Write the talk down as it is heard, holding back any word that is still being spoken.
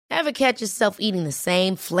Ever catch yourself eating the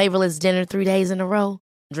same flavorless dinner 3 days in a row?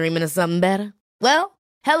 Dreaming of something better? Well,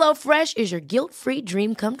 HelloFresh is your guilt-free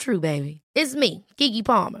dream come true, baby. It's me, Keke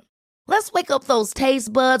Palmer. Let's wake up those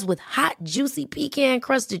taste buds with hot, juicy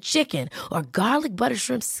pecan-crusted chicken or garlic butter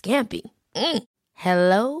shrimp scampi.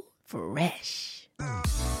 Hello Fresh.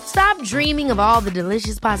 Stop dreaming of all the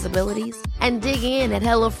delicious possibilities and dig in at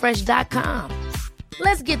HelloFresh.com.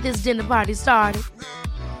 Let's get this dinner party started.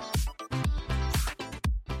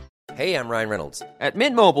 Hey, I'm Ryan Reynolds. At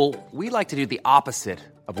Mint Mobile, we like to do the opposite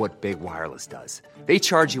of what Big Wireless does. They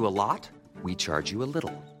charge you a lot, we charge you a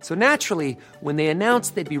little. So naturally, when they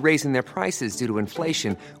announced they'd be raising their prices due to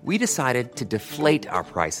inflation, we decided to deflate our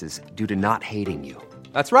prices due to not hating you.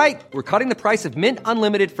 That's right. We're cutting the price of Mint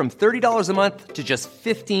Unlimited from $30 a month to just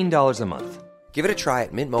 $15 a month. Give it a try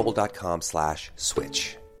at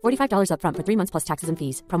mintmobile.com/switch. $45 up front for 3 months plus taxes and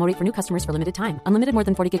fees. Promo rate for new customers for limited time. Unlimited more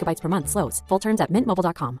than 40 gigabytes per month. Slows full terms at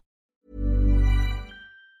mintmobile.com.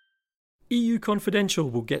 EU Confidential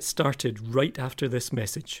will get started right after this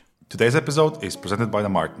message. Today's episode is presented by the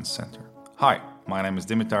Martens Center. Hi, my name is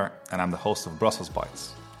Dimitar and I'm the host of Brussels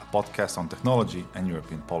Bites, a podcast on technology and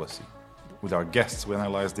European policy. With our guests, we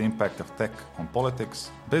analyze the impact of tech on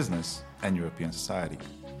politics, business, and European society.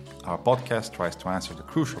 Our podcast tries to answer the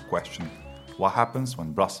crucial question: what happens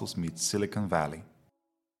when Brussels meets Silicon Valley?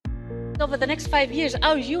 Over the next 5 years,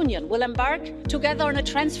 our union will embark together on a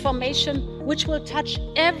transformation which will touch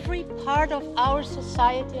every part of our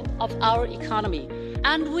society and of our economy.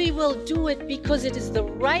 And we will do it because it is the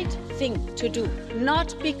right thing to do,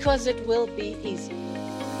 not because it will be easy.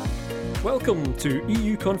 Welcome to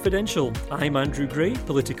EU Confidential. I'm Andrew Gray,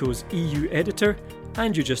 Politico's EU editor,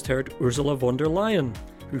 and you just heard Ursula von der Leyen,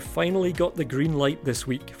 who finally got the green light this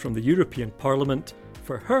week from the European Parliament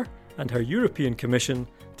for her and her European Commission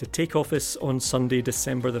to take office on Sunday,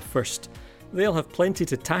 December the 1st. They'll have plenty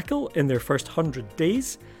to tackle in their first 100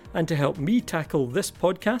 days, and to help me tackle this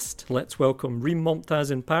podcast, let's welcome Reem Momtaz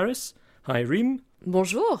in Paris. Hi Reem.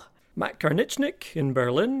 Bonjour. Matt Karnichnik in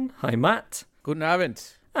Berlin. Hi Matt. Guten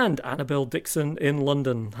Abend. And Annabelle Dixon in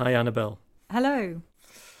London. Hi Annabelle. Hello.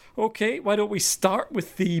 Okay, why don't we start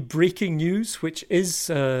with the breaking news, which is,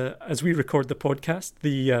 as we record the podcast,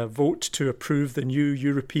 the vote to approve the new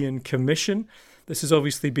European Commission. This has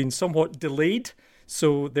obviously been somewhat delayed,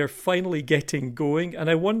 so they're finally getting going. And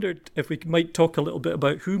I wondered if we might talk a little bit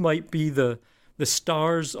about who might be the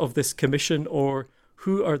stars of this commission, or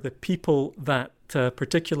who are the people that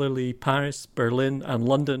particularly Paris, Berlin and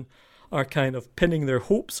London are kind of pinning their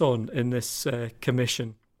hopes on in this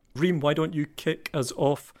commission. Reem, why don't you kick us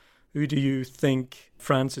off? Who do you think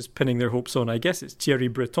France is pinning their hopes on? I guess it's Thierry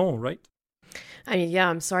Breton, right? I mean, yeah,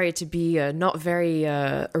 I'm sorry to be not very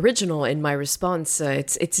original in my response.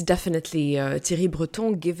 It's definitely Thierry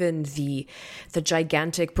Breton, given the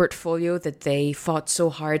gigantic portfolio that they fought so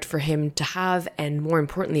hard for him to have, and more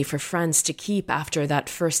importantly for France to keep after that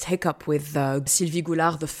first hiccup with Sylvie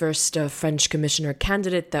Goulard, the first French commissioner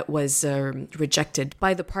candidate that was rejected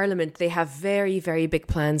by the parliament. They have very, very big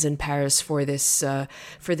plans in Paris for this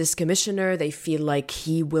commissioner. They feel like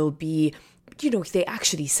he will be, they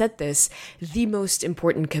actually said this, the most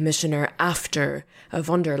important commissioner after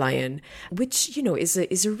von der Leyen, which,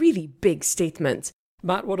 is a really big statement.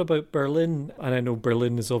 Matt, what about Berlin? And I know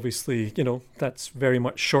Berlin is obviously, that's very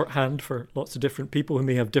much shorthand for lots of different people who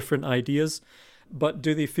may have different ideas. But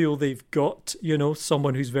do they feel they've got,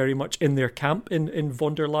 someone who's very much in their camp in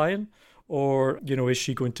von der Leyen? Or, is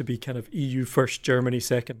she going to be kind of EU first, Germany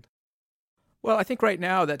second? Well, I think right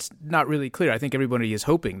now that's not really clear. I think everybody is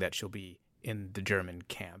hoping that she'll be in the German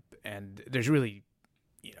camp. And there's really,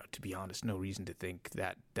 to be honest, no reason to think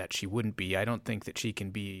that she wouldn't be. I don't think that she can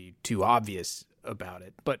be too obvious about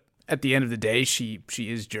it. But at the end of the day, she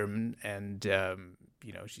is German, and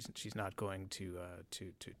she's not going to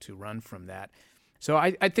run from that. So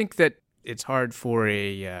I think that it's hard for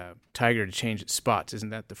a tiger to change its spots. Isn't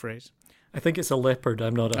that the phrase? I think it's a leopard.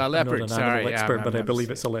 I'm not an animal expert, but I believe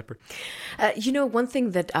it's a leopard. One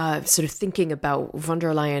thing that sort of thinking about von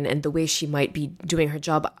der Leyen and the way she might be doing her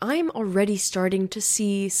job, I'm already starting to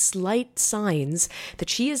see slight signs that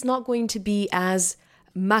she is not going to be as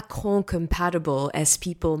Macron compatible as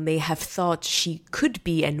people may have thought she could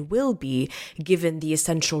be and will be, given the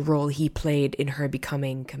essential role he played in her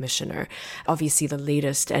becoming commissioner. Obviously, the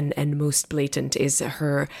latest and most blatant is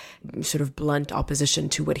her sort of blunt opposition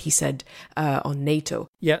to what he said on NATO.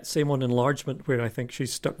 Yeah, same on enlargement, where I think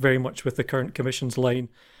she's stuck very much with the current commission's line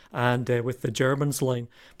and with the Germans' line.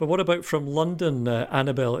 But what about from London,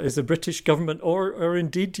 Annabelle? Is the British government, or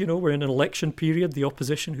indeed, we're in an election period, the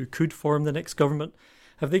opposition who could form the next government,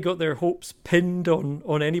 Have they got their hopes pinned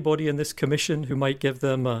on anybody in this commission who might give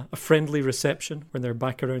them a friendly reception when they're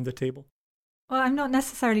back around the table? Well, I'm not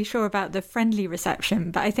necessarily sure about the friendly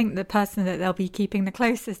reception, but I think the person that they'll be keeping the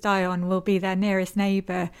closest eye on will be their nearest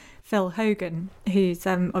neighbour, Phil Hogan, who's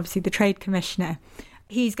obviously the Trade Commissioner.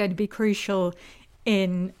 He's going to be crucial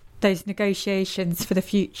in those negotiations for the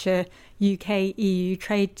future UK-EU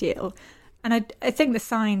trade deal. And I think the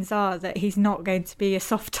signs are that he's not going to be a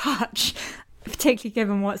soft touch, particularly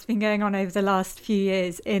given what's been going on over the last few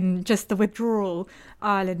years in just the withdrawal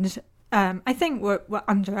Ireland. I think we're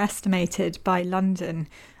underestimated by London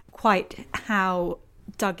quite how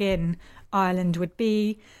dug in Ireland would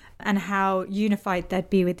be and how unified they'd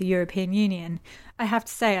be with the European Union. I have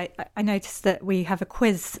to say, I noticed that we have a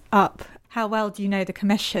quiz up. How well do you know the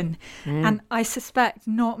Commission? And I suspect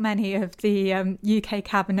not many of the UK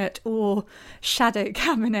Cabinet or Shadow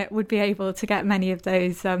Cabinet would be able to get many of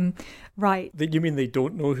those right. You mean they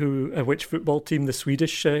don't know which football team the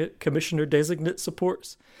Swedish Commissioner designate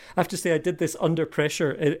supports? I have to say I did this under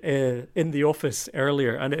pressure in the office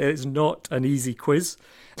earlier, and it is not an easy quiz.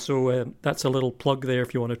 So that's a little plug there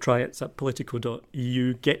if you want to try it. It's at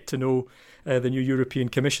politico.eu. Get to know the new European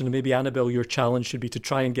Commission. And maybe, Annabelle, your challenge should be to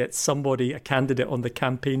try and get somebody, a candidate on the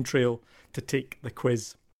campaign trail, to take the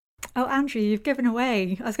quiz. Oh, Andrew, you've given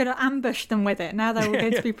away. I was going to ambush them with it. Now they're all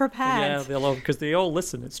going to be prepared. Yeah, they'll all, because they all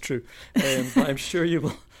listen. It's true. But I'm sure you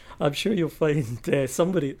will. I'm sure you'll find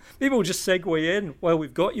somebody. Maybe we'll just segue in while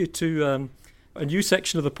we've got you to a new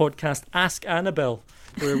section of the podcast, Ask Annabelle,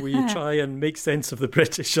 where we try and make sense of the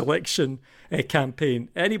British election campaign.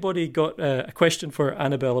 Anybody got a question for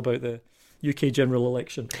Annabelle about the UK general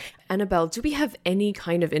election? Annabelle, do we have any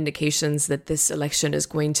kind of indications that this election is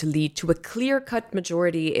going to lead to a clear-cut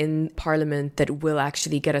majority in Parliament that will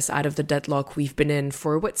actually get us out of the deadlock we've been in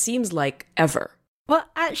for what seems like ever? Well,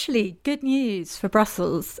 actually, good news for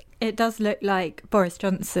Brussels. It does look like Boris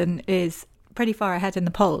Johnson is pretty far ahead in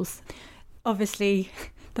the polls. Obviously,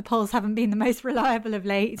 the polls haven't been the most reliable of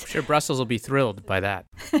late. I'm sure Brussels will be thrilled by that.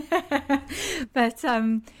 But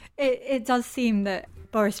it does seem that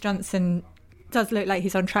Boris Johnson does look like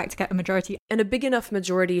he's on track to get a majority. And a big enough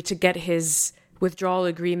majority to get his withdrawal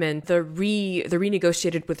agreement, the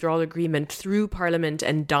renegotiated withdrawal agreement through Parliament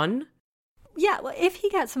and done? Yeah, well, if he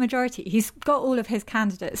gets a majority, he's got all of his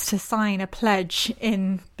candidates to sign a pledge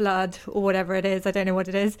in blood or whatever it is, I don't know what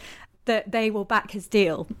it is, that they will back his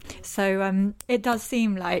deal. So it does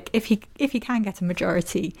seem like if he can get a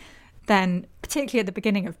majority, then particularly at the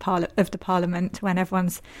beginning of the Parliament, when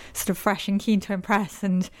everyone's sort of fresh and keen to impress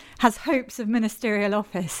and has hopes of ministerial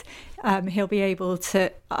office, he'll be able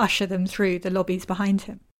to usher them through the lobbies behind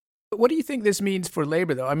him. What do you think this means for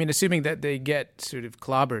Labour, though? I mean, assuming that they get sort of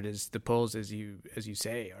clobbered, as the polls, as you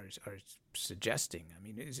say, are suggesting. I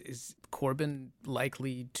mean, is Corbyn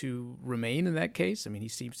likely to remain in that case? I mean, he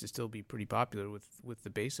seems to still be pretty popular with the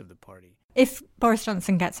base of the party. If Boris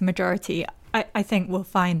Johnson gets a majority, I think we'll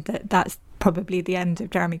find that that's probably the end of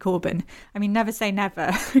Jeremy Corbyn. I mean, never say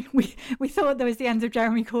never. we thought there was the end of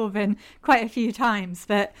Jeremy Corbyn quite a few times,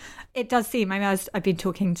 but it does seem, I mean, I've been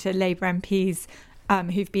talking to Labour MPs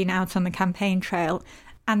who've been out on the campaign trail,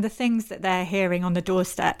 and the things that they're hearing on the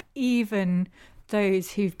doorstep, even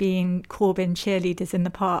those who've been Corbyn cheerleaders in the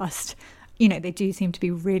past, you know, they do seem to be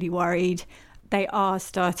really worried. They are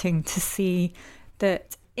starting to see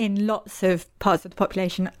that in lots of parts of the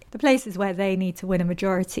population, the places where they need to win a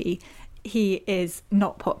majority, he is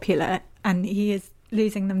not popular and he is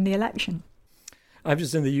losing them the election. I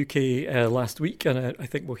was in the UK last week, and I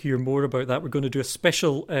think we'll hear more about that. We're going to do a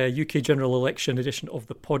special UK general election edition of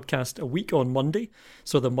the podcast a week on Monday,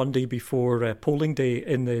 so the Monday before polling day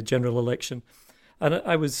in the general election. And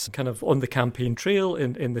I was kind of on the campaign trail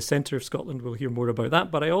in the centre of Scotland. We'll hear more about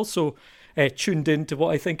that. But I also tuned into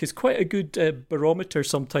what I think is quite a good barometer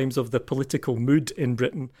sometimes of the political mood in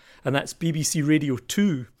Britain, and that's BBC Radio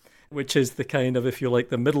 2, which is the kind of, if you like,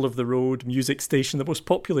 the middle of the road music station, the most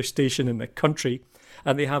popular station in the country.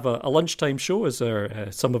 And they have a lunchtime show, as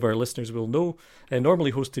some of our listeners will know,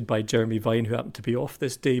 normally hosted by Jeremy Vine, who happened to be off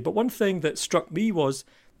this day. But one thing that struck me was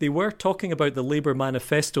they were talking about the Labour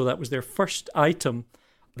manifesto. That was their first item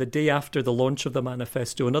the day after the launch of the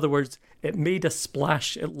manifesto. In other words, it made a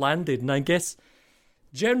splash, it landed. And I guess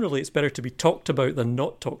generally it's better to be talked about than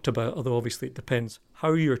not talked about, although obviously it depends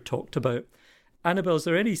how you're talked about. Annabelle, is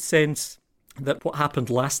there any sense that what happened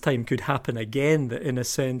last time could happen again, that in a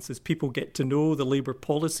sense, as people get to know the Labour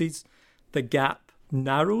policies, the gap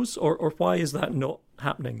narrows, or why is that not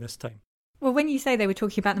happening this time? Well, when you say they were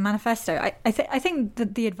talking about the manifesto, I think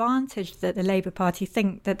that the advantage that the Labour Party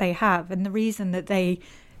think that they have, and the reason that they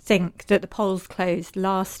think that the polls closed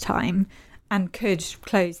last time, and could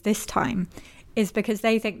close this time is because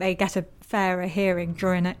they think they get a fairer hearing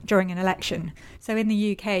during an election. So in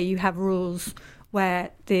the UK, you have rules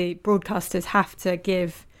where the broadcasters have to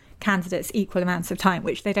give candidates equal amounts of time,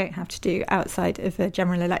 which they don't have to do outside of a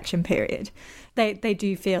general election period. They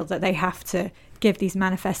do feel that they have to give these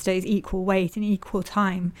manifestos equal weight and equal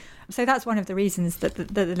time. So that's one of the reasons that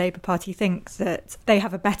the Labour Party thinks that they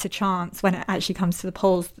have a better chance when it actually comes to the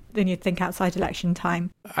polls than you'd think outside election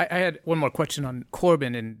time. I had one more question on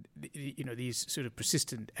Corbyn and these sort of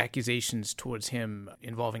persistent accusations towards him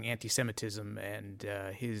involving anti-Semitism and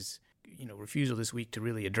his refusal this week to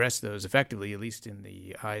really address those effectively, at least in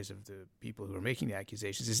the eyes of the people who are making the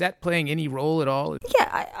accusations. Is that playing any role at all?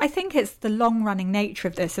 Yeah, I think it's the long-running nature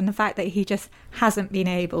of this and the fact that he just hasn't been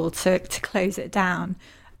able to close it down.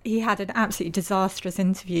 He had an absolutely disastrous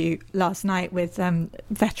interview last night with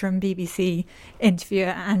veteran BBC interviewer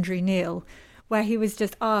Andrew Neil, where he was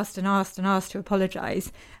just asked to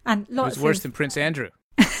apologise. And it was worse than Prince Andrew.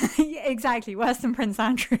 Yeah, exactly, worse than Prince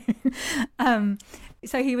Andrew.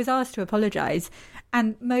 So he was asked to apologise,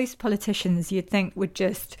 and most politicians you'd think would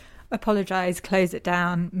just apologise, close it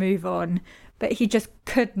down, move on, but he just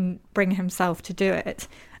couldn't bring himself to do it.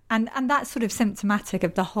 And that's sort of symptomatic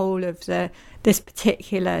of the whole of this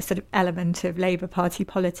particular sort of element of Labour Party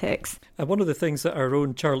politics. And one of the things that our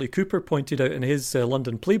own Charlie Cooper pointed out in his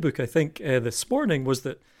London Playbook, I think, this morning, was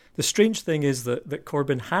that the strange thing is that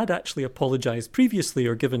Corbyn had actually apologised previously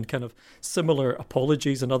or given kind of similar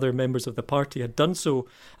apologies, and other members of the party had done so.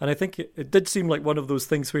 And I think it did seem like one of those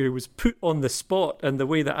things where he was put on the spot, and the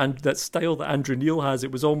way that style that Andrew Neil has,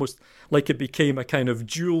 it was almost like it became a kind of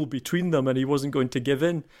duel between them and he wasn't going to give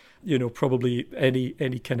in. Probably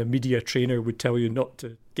any kind of media trainer would tell you not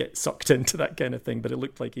to get sucked into that kind of thing, but it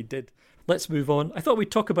looked like he did. Let's move on. I thought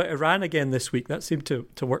we'd talk about Iran again this week. That seemed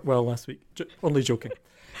to work well last week. Only joking.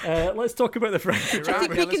 Let's talk about the French. I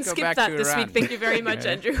think we can skip that this week. Thank you very much,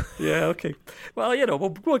 Andrew. Yeah, okay. Well,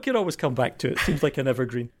 we can always come back to it. Seems like an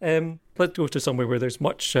evergreen. Let's go to somewhere where there's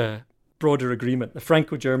much broader agreement, the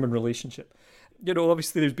Franco-German relationship.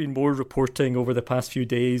 Obviously there's been more reporting over the past few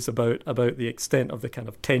days about the extent of the kind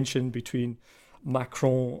of tension between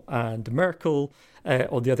Macron and Merkel.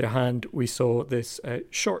 On the other hand, we saw this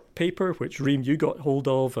short paper, which, Reem, you got hold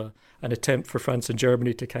of, an attempt for France and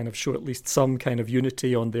Germany to kind of show at least some kind of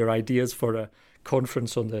unity on their ideas for a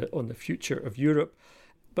conference on the future of Europe.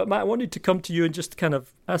 But Matt, I wanted to come to you and just kind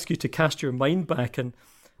of ask you to cast your mind back and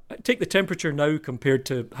take the temperature now compared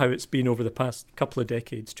to how it's been over the past couple of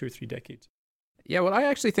decades, 2 or 3 decades. Yeah, well, I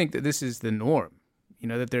actually think that this is the norm,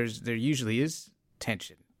 that there usually is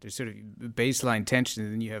tension. There's sort of baseline tension,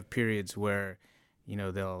 and then you have periods where,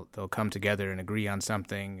 they'll come together and agree on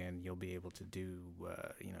something, and you'll be able to do,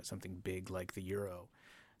 something big like the euro.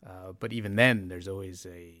 But even then, there's always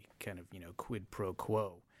a kind of, quid pro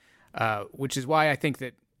quo, which is why I think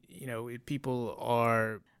that, people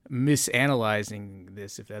are misanalyzing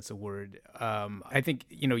this, if that's a word. I think,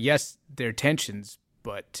 yes, there are tensions,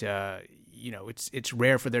 but, it's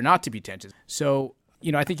rare for there not to be tensions. So,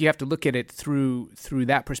 I think you have to look at it through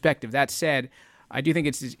that perspective. That said, I do think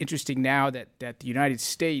it's interesting now that the United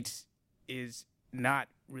States is not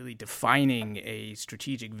really defining a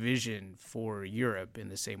strategic vision for Europe in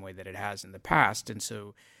the same way that it has in the past. And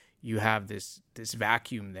so you have this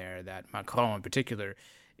vacuum there that Macron in particular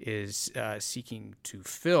is seeking to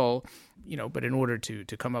fill, but in order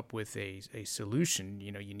to come up with a solution,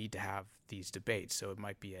 you need to have these debates. So it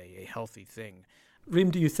might be a healthy thing.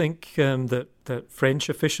 Reem, do you think that French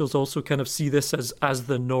officials also kind of see this as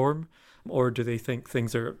the norm? Or do they think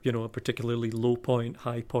things are, a particularly low point,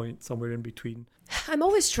 high point, somewhere in between? I'm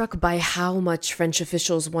always struck by how much French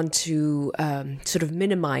officials want to sort of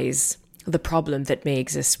minimize the problem that may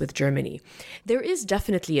exist with Germany. There is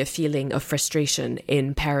definitely a feeling of frustration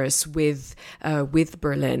in Paris with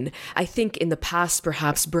Berlin. I think in the past,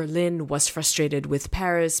 perhaps Berlin was frustrated with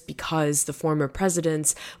Paris because the former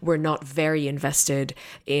presidents were not very invested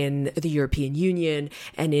in the European Union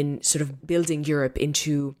and in sort of building Europe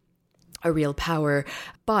into a real power.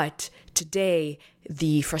 But today,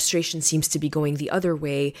 the frustration seems to be going the other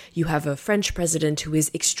way. You have a French president who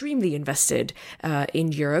is extremely invested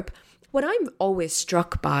in Europe. What I'm always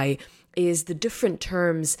struck by is the different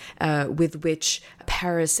terms with which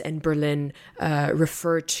Paris and Berlin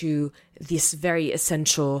refer to this very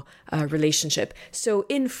essential relationship. So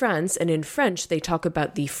in France and in French, they talk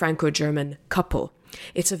about the Franco-German couple.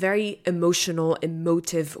 It's a very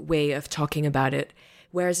emotive way of talking about it.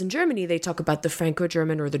 Whereas in Germany, they talk about the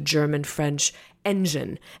Franco-German or the German-French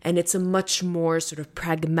engine. And it's a much more sort of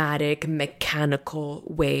pragmatic, mechanical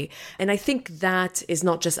way. And I think that is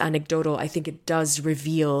not just anecdotal. I think it does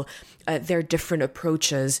reveal their different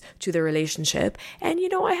approaches to the relationship. And,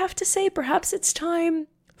 I have to say, perhaps it's time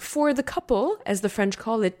for the couple, as the French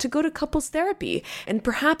call it, to go to couples therapy. And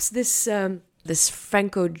perhaps this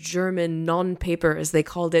Franco-German non-paper, as they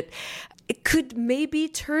called it, it could maybe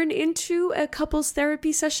turn into a couples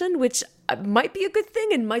therapy session, which might be a good thing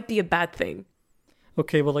and might be a bad thing.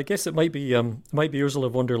 Okay, well, I guess it might be Ursula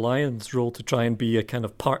von der Leyen's role to try and be a kind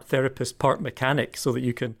of part therapist, part mechanic, so that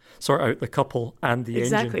you can sort out the couple and the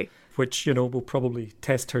engine, which, will probably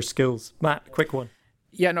test her skills. Matt, quick one.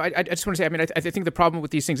 Yeah, no, I just want to say, I think the problem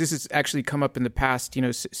with these things, this has actually come up in the past,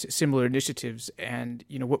 similar initiatives. And,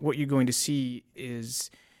 what you're going to see is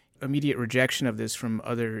immediate rejection of this from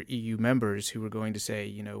other EU members who are going to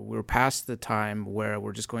say, we're past the time where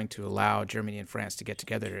we're just going to allow Germany and France to get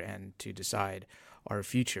together and to decide our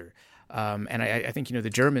future. And I think, the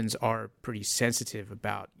Germans are pretty sensitive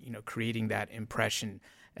about, creating that impression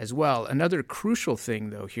as well. Another crucial thing,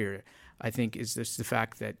 though, here, I think, is this the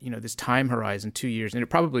fact that, this time horizon, 2 years, and it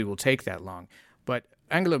probably will take that long, but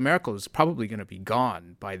Angela Merkel is probably going to be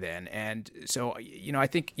gone by then. And so, I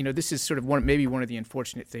think, this is sort of one of the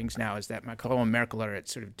unfortunate things now is that Macron and Merkel are at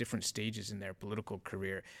sort of different stages in their political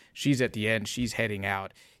career. She's at the end, she's heading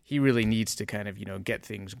out. He really needs to kind of, get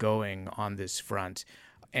things going on this front.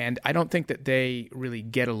 And I don't think that they really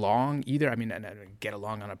get along either. I mean, get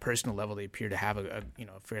along on a personal level. They appear to have a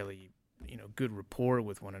fairly good rapport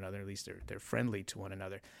with one another. At least they're friendly to one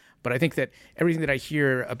another. But I think that everything that I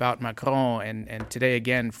hear about Macron and today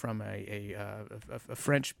again from a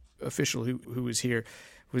French official who was here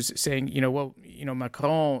was saying,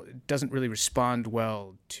 Macron doesn't really respond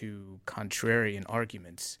well to contrarian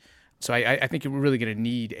arguments. So I think we're really going to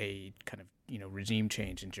need a kind of regime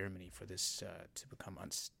change in Germany for this to become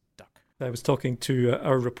unstuck. I was talking to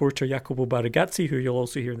our reporter, Jacopo Baragazzi, who you'll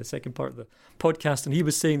also hear in the second part of the podcast, and he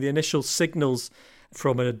was saying the initial signals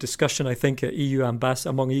from a discussion, I think, at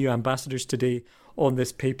among EU ambassadors today on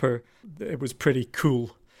this paper, it was pretty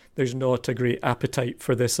cool. There's not a great appetite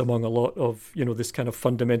for this among a lot of, this kind of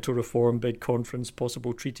fundamental reform, big conference,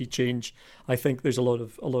 possible treaty change. I think there's a lot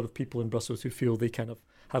of people in Brussels who feel they kind of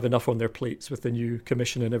have enough on their plates with the new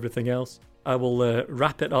commission and everything else. I will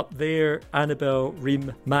wrap it up there. Annabelle,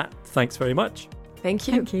 Reem, Matt, thanks very much. Thank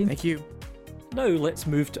you. Thank you. Thank you. Now let's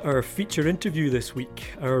move to our feature interview this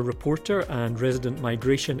week. Our reporter and resident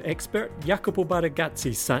migration expert, Jacopo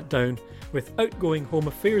Baragazzi, sat down with outgoing Home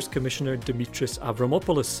Affairs Commissioner Dimitris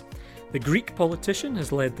Avramopoulos. The Greek politician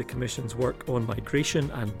has led the Commission's work on migration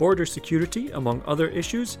and border security, among other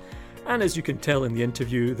issues. And as you can tell in the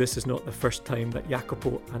interview, this is not the first time that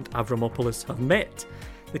Jacopo and Avramopoulos have met.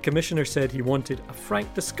 The Commissioner said he wanted a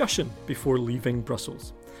frank discussion before leaving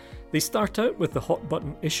Brussels. They start out with the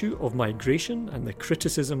hot-button issue of migration and the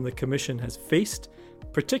criticism the Commission has faced,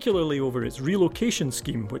 particularly over its relocation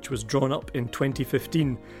scheme, which was drawn up in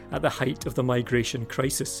 2015 at the height of the migration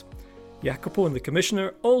crisis. Jacopo and the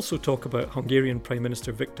Commissioner also talk about Hungarian Prime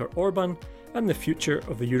Minister Viktor Orban and the future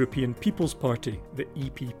of the European People's Party, the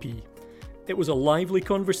EPP. It was a lively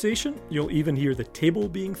conversation. You'll even hear the table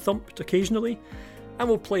being thumped occasionally. And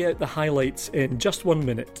we'll play out the highlights in just 1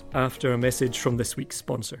 minute after a message from this week's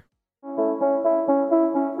sponsor.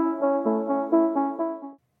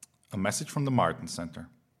 A message from the Martin Center.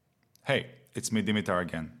 Hey, it's me, Dimitar,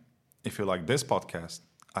 again. If you like this podcast,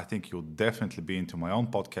 I think you'll definitely be into my own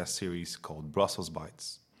podcast series called Brussels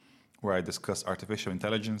Bites, where I discuss artificial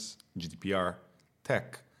intelligence, GDPR,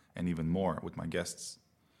 tech, and even more with my guests.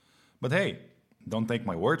 But hey, don't take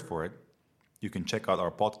my word for it. You can check out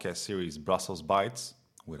our podcast series Brussels Bites,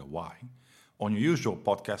 with a Y, on your usual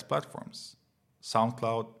podcast platforms,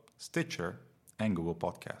 SoundCloud, Stitcher, and Google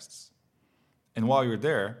Podcasts. And while you're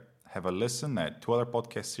there, have a listen at two other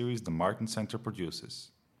podcast series the Martin Center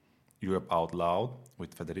produces. Europe Out Loud,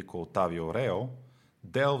 with Federico Ottavio Reo,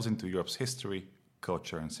 delves into Europe's history,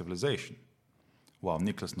 culture, and civilization, while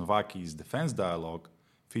Nicholas Novaki's Defense Dialogue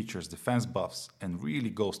features defense buffs and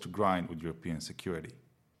really goes to grind with European security.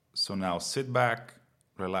 So now sit back,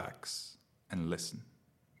 relax, and listen.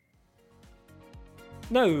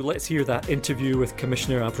 Now let's hear that interview with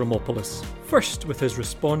Commissioner Avramopoulos, first with his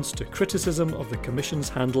response to criticism of the Commission's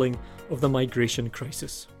handling of the migration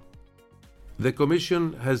crisis. The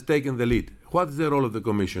Commission has taken the lead. What is the role of the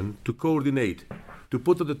Commission? To coordinate, to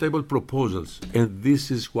put on the table proposals, and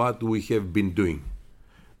this is what we have been doing.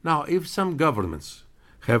 Now, if some governments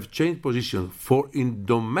have changed position for in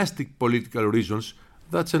domestic political reasons,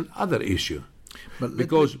 that's another issue.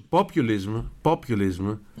 Because populism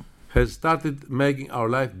has started making our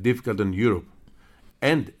life difficult in Europe.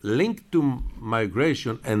 And linked to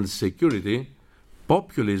migration and security,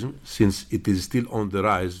 populism, since it is still on the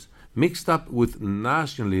rise, mixed up with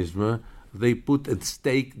nationalism, they put at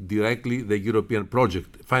stake directly the European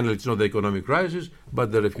project. Finally, it's not the economic crisis,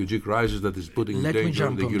 but the refugee crisis that is putting in danger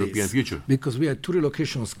the European future. Because we had two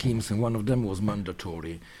relocation schemes, and one of them was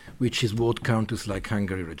mandatory, which is what countries like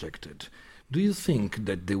Hungary rejected. Do you think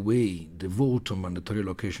that the way the vote on mandatory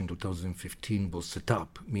relocation in 2015 was set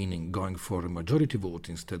up, meaning going for a majority vote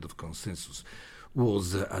instead of consensus,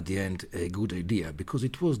 was at the end a good idea? Because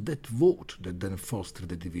it was that vote that then fostered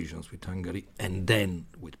the divisions with Hungary and then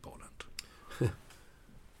with Poland.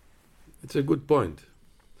 It's a good point.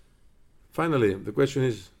 Finally, the question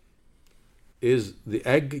is the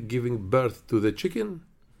egg giving birth to the chicken,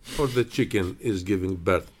 or the chicken is giving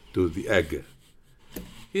birth to the egg?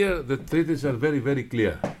 Here, the treaties are very, very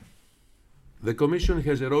clear. The Commission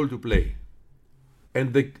has a role to play.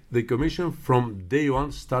 And the Commission, from day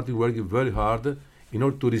one, started working very hard in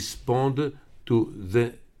order to respond to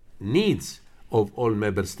the needs of all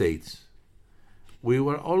member states. We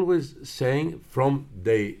were always saying from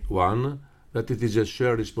day one that it is a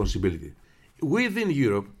shared responsibility. Within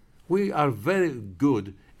Europe, we are very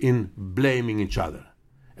good in blaming each other.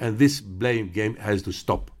 And this blame game has to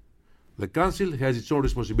stop. The Council has its own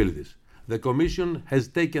responsibilities. The Commission has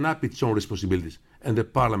taken up its own responsibilities, and the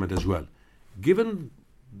Parliament as well. Given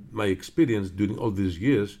my experience during all these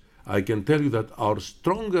years, I can tell you that our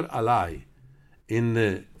stronger ally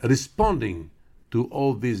in responding to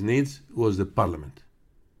all these needs was the Parliament.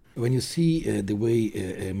 When you see the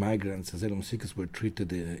way migrants, asylum seekers were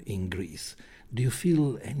treated in Greece, do you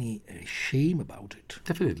feel any shame about it?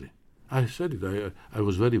 Definitely. I said it. I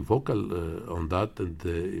was very vocal on that, and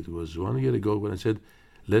it was 1 year ago when I said,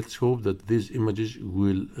 let's hope that these images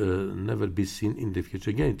will never be seen in the future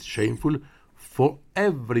again. It's shameful for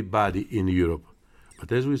everybody in Europe.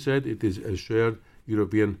 But as we said, it is a shared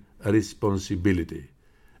European responsibility.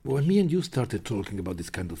 When me and you started talking about these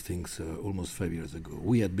kind of things almost 5 years ago,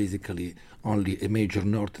 we had basically only a major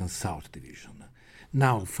north and south division.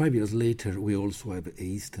 Now, 5 years later, we also have an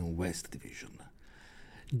east and west division.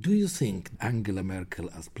 Do you think Angela Merkel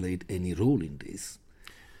has played any role in this?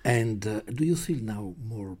 And do you feel now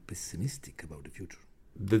more pessimistic about the future?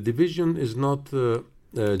 The division is not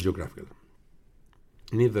geographical,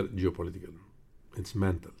 neither geopolitical. It's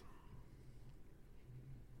mental.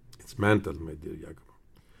 It's mental, my dear Jacob.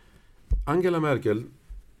 Angela Merkel,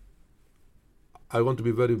 I want to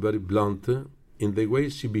be very, very blunt in the way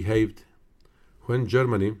she behaved when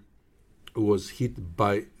Germany was hit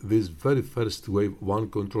by this very first wave, one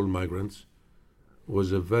control migrants,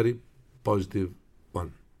 was a very positive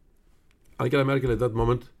one. Angela Merkel at that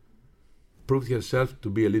moment proved herself to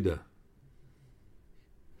be a leader.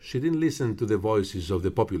 She didn't listen to the voices of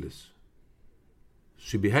the populace.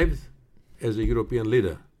 She behaved as a European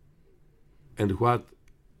leader. And what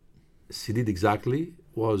she did exactly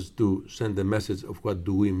was to send a message of what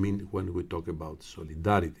do we mean when we talk about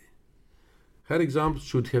solidarity. Her example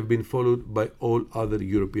should have been followed by all other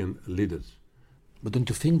European leaders. But don't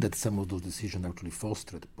you think that some of those decisions actually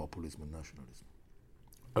fostered populism and nationalism?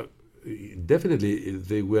 Definitely,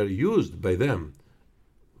 they were used by them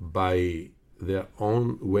by their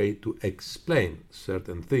own way to explain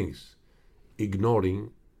certain things,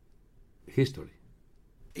 ignoring history.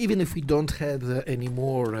 Even if we don't have any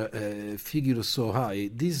more figures so high,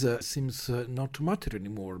 this seems not to matter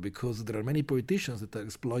anymore, because there are many politicians that are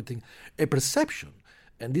exploiting a perception.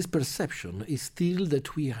 And this perception is still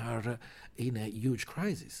that we are in a huge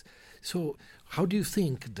crisis. So how do you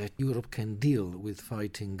think that Europe can deal with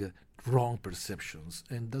fighting wrong perceptions?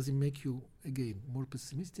 And does it make you, again, more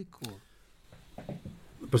pessimistic? Or?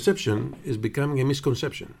 Perception is becoming a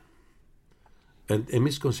misconception. And a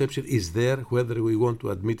misconception is there whether we want to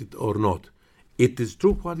admit it or not. It is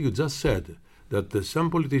true what you just said, that some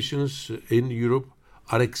politicians in Europe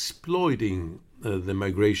are exploiting the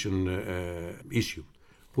migration issue,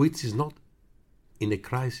 which is not in a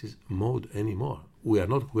crisis mode anymore. We are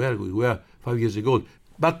not where we were 5 years ago.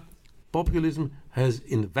 But populism has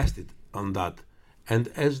invested on that. And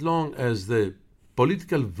as long as the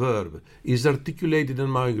political verb is articulated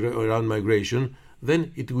around migration,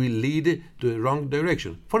 then it will lead to the wrong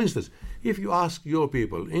direction. For instance, if you ask your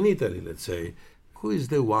people in Italy, let's say, who is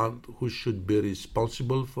the one who should be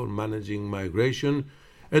responsible for managing migration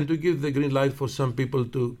and to give the green light for some people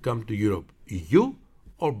to come to Europe, you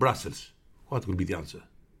or Brussels? What will be the answer?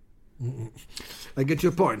 I get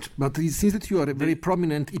your point, but it seems that you are a very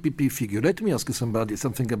prominent EPP figure. Let me ask you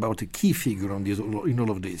something about a key figure in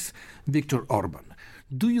all of this, Viktor Orban.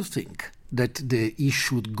 Do you think that he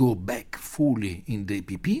should go back fully in the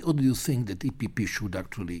EPP, or do you think that EPP should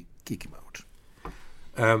actually kick him out?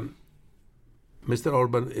 Mr.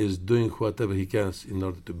 Orban is doing whatever he can in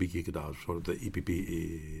order to be kicked out from the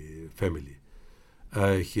EPP family.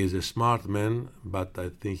 He is a smart man, but I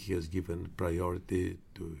think he has given priority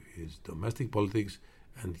to his domestic politics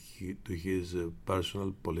and to his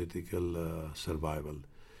personal political survival.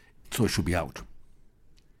 So he should be out.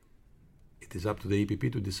 It is up to the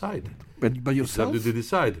EPP to decide. But by yourself? It's up to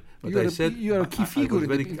decide. But you are a key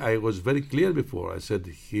figure. I was very clear before. I said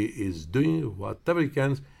he is doing whatever he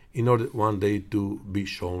can in order one day to be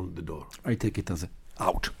shown the door. I take it as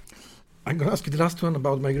out. I'm going to ask you the last one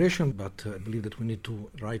about migration, but I believe that we need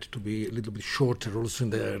to write to be a little bit shorter also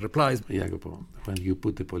in the replies. Jacopo, when you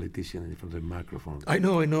put the politician in front of the microphone, I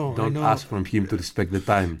know. Don't ask from him to respect the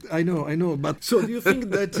time. I know. But so, do you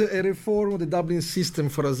think that a reform of the Dublin system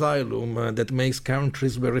for asylum that makes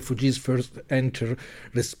countries where refugees first enter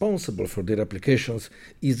responsible for their applications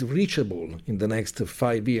is reachable in the next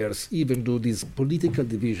 5 years, even though these political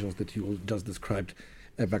divisions that you just described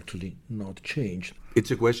have actually not changed?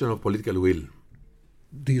 It's a question of political will.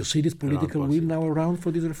 Do you see this political will now around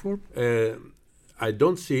for this reform? I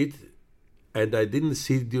don't see it, and I didn't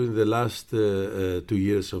see it during the last 2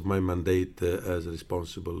 years of my mandate as a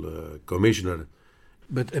responsible commissioner.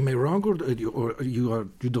 But am I wrong, or you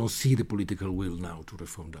don't see the political will now to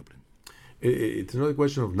reform Dublin? It's not a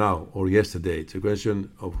question of now or yesterday. It's a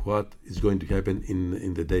question of what is going to happen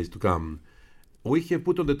in the days to come. We have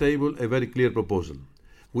put on the table a very clear proposal.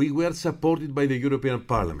 We were supported by the European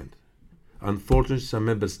Parliament. Unfortunately, some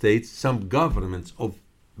member states, some governments of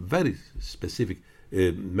very specific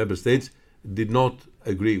member states did not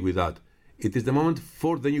agree with that. It is the moment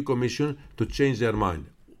for the new Commission to change their mind.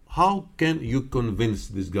 How can you convince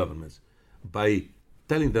these governments? By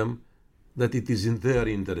telling them that it is in their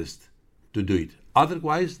interest to do it.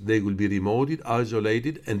 Otherwise, they will be remoted,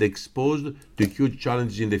 isolated, and exposed to huge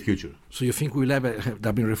challenges in the future. So you think we'll have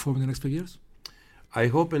Dublin reform in the next 2 years? I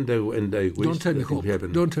hope and I wish. Don't tell me hope.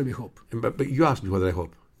 Don't tell me hope. But you asked me what I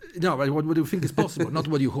hope. No, but what do you think is possible, not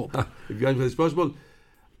what you hope. If you ask me what is possible,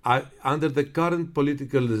 under the current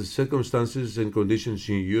political circumstances and conditions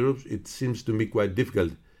in Europe, it seems to me quite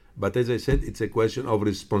difficult. But as I said, it's a question of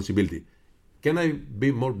responsibility. Can I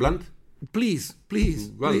be more blunt? Please.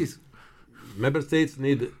 Member states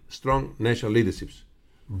need strong national leaderships,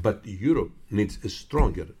 but Europe needs a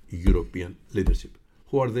stronger European leadership.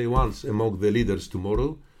 Who are the ones among the leaders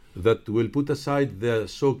tomorrow that will put aside their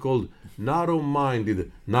so-called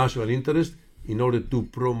narrow-minded national interest in order to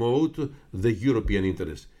promote the European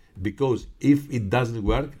interest? Because if it doesn't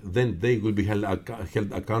work, then they will be held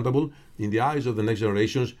accountable in the eyes of the next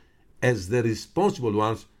generations as the responsible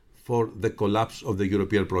ones for the collapse of the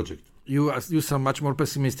European project. You sound much more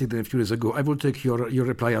pessimistic than a few years ago. I will take your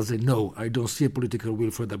reply as a no. I don't see a political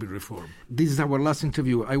will for Dublin reform. This is our last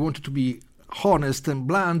interview. I wanted to be honest and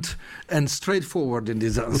blunt and straightforward in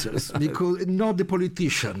these answers, because not the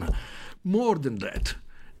politician. More than that,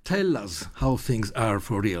 tell us how things are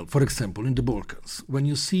for real. For example, in the Balkans, when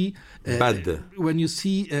you see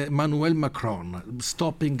Emmanuel Macron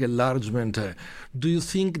stopping enlargement, do you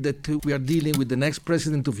think that we are dealing with the next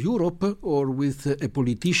president of Europe or with a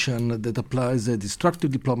politician that applies a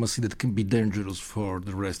destructive diplomacy that can be dangerous for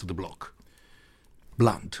the rest of the bloc?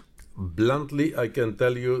 Bluntly, I can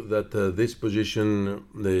tell you that this position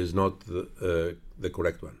is not the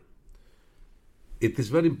correct one. It is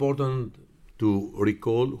very important to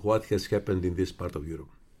recall what has happened in this part of Europe.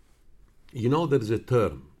 You know, there is a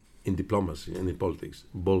term in diplomacy and in politics,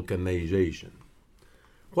 Balkanization.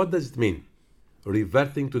 What does it mean?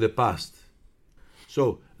 Reverting to the past.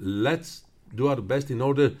 So let's do our best in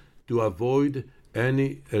order to avoid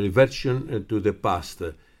any reversion to the past.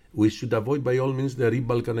 We should avoid by all means the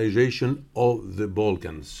re-Balkanization of the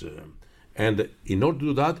Balkans. And in order to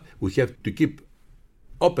do that, we have to keep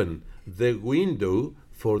open the window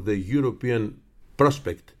for the European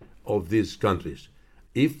prospect of these countries.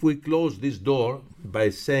 If we close this door by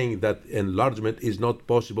saying that enlargement is not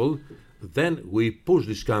possible, then we push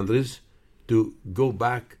these countries to go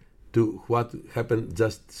back to what happened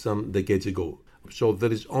just some decades ago. So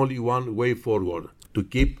there is only one way forward, to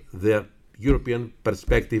keep their European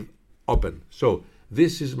perspective open. So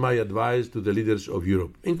this is my advice to the leaders of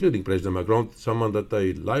Europe, including President Macron, someone that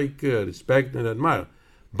I like, respect and admire.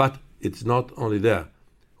 But it's not only there.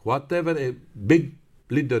 Whatever a big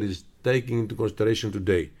leader is taking into consideration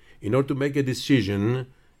today, in order to make a decision,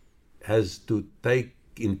 has to take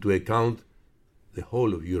into account the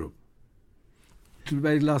whole of Europe. Two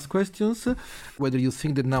very last questions. Whether you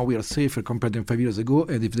think that now we are safer compared to 5 years ago,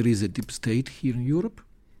 and if there is a deep state here in Europe?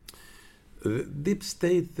 Deep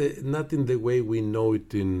state, not in the way we know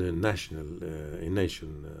it in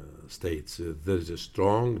nation states. There is a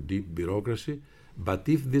strong, deep bureaucracy, but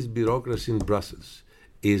if this bureaucracy in Brussels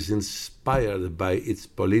is inspired by its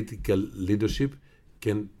political leadership,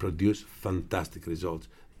 can produce fantastic results.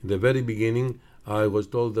 In the very beginning, I was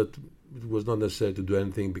told that it was not necessary to do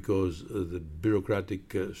anything because the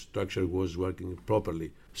bureaucratic structure was working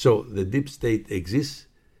properly. So the deep state exists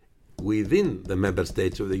within the member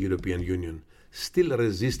states of the European Union, still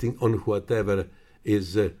resisting on whatever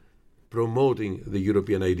is promoting the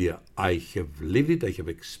European idea. I have lived it, I have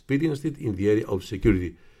experienced it in the area of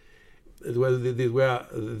security. Well, there were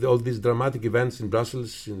all these dramatic events in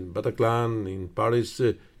Brussels, in Bataclan, in Paris,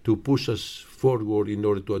 to push us forward in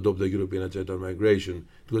order to adopt the European agenda on migration.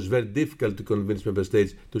 It was very difficult to convince member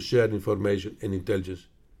states to share information and intelligence.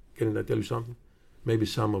 Can I tell you something? Maybe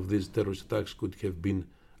some of these terrorist attacks could have been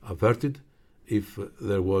averted if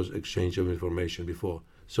there was exchange of information before.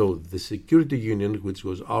 So the security union, which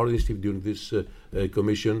was our initiative during this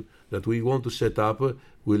commission that we want to set up,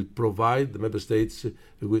 will provide the member states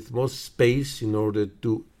with more space in order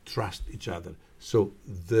to trust each other. So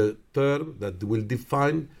the term that will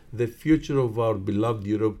define the future of our beloved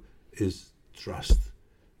Europe is trust.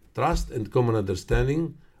 Trust and common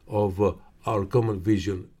understanding of our common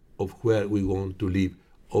vision of where we want to live,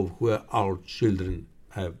 of where our children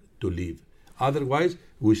have to live. Otherwise,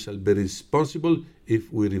 we shall be responsible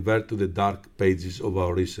if we revert to the dark pages of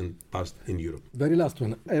our recent past in Europe. Very last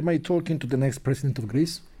one. Am I talking to the next president of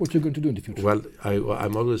Greece? What are you going to do in the future? Well,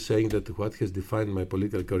 I'm always saying that what has defined my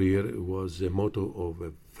political career was a motto of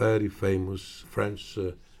a very famous French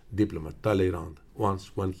diplomat, Talleyrand.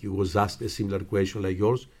 Once, when he was asked a similar question like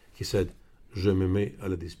yours, he said, "Je me mets à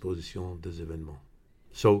la disposition des événements."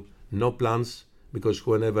 So, no plans, because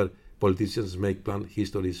whenever politicians make plans,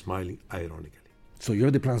 history is smiling ironically. So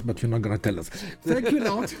you're the plans, but you're not going to tell us. Thank you,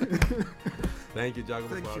 Lord. Thank you,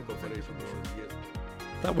 Giacomo, for our cooperation.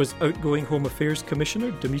 That was outgoing Home Affairs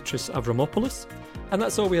Commissioner Dimitris Avramopoulos. And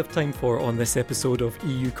that's all we have time for on this episode of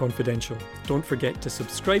EU Confidential. Don't forget to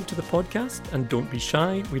subscribe to the podcast and don't be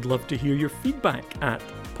shy. We'd love to hear your feedback at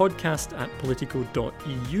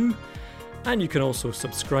podcast@politico.eu. And you can also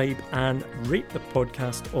subscribe and rate the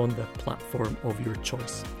podcast on the platform of your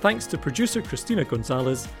choice. Thanks to producer Christina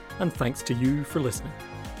Gonzalez, and thanks to you for listening.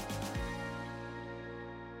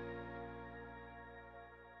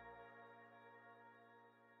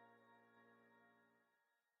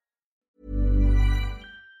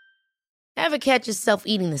 Ever catch yourself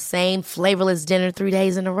eating the same flavorless dinner 3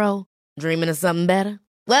 days in a row? Dreaming of something better?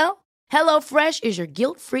 Well, HelloFresh is your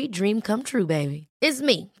guilt-free dream come true, baby. It's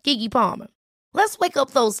me, Keke Palmer. Let's wake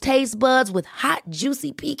up those taste buds with hot,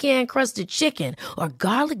 juicy pecan-crusted chicken or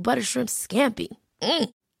garlic butter shrimp scampi.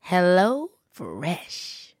 Hello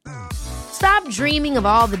Fresh. Stop dreaming of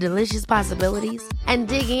all the delicious possibilities and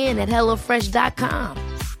dig in at HelloFresh.com.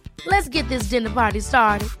 Let's get this dinner party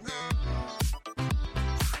started.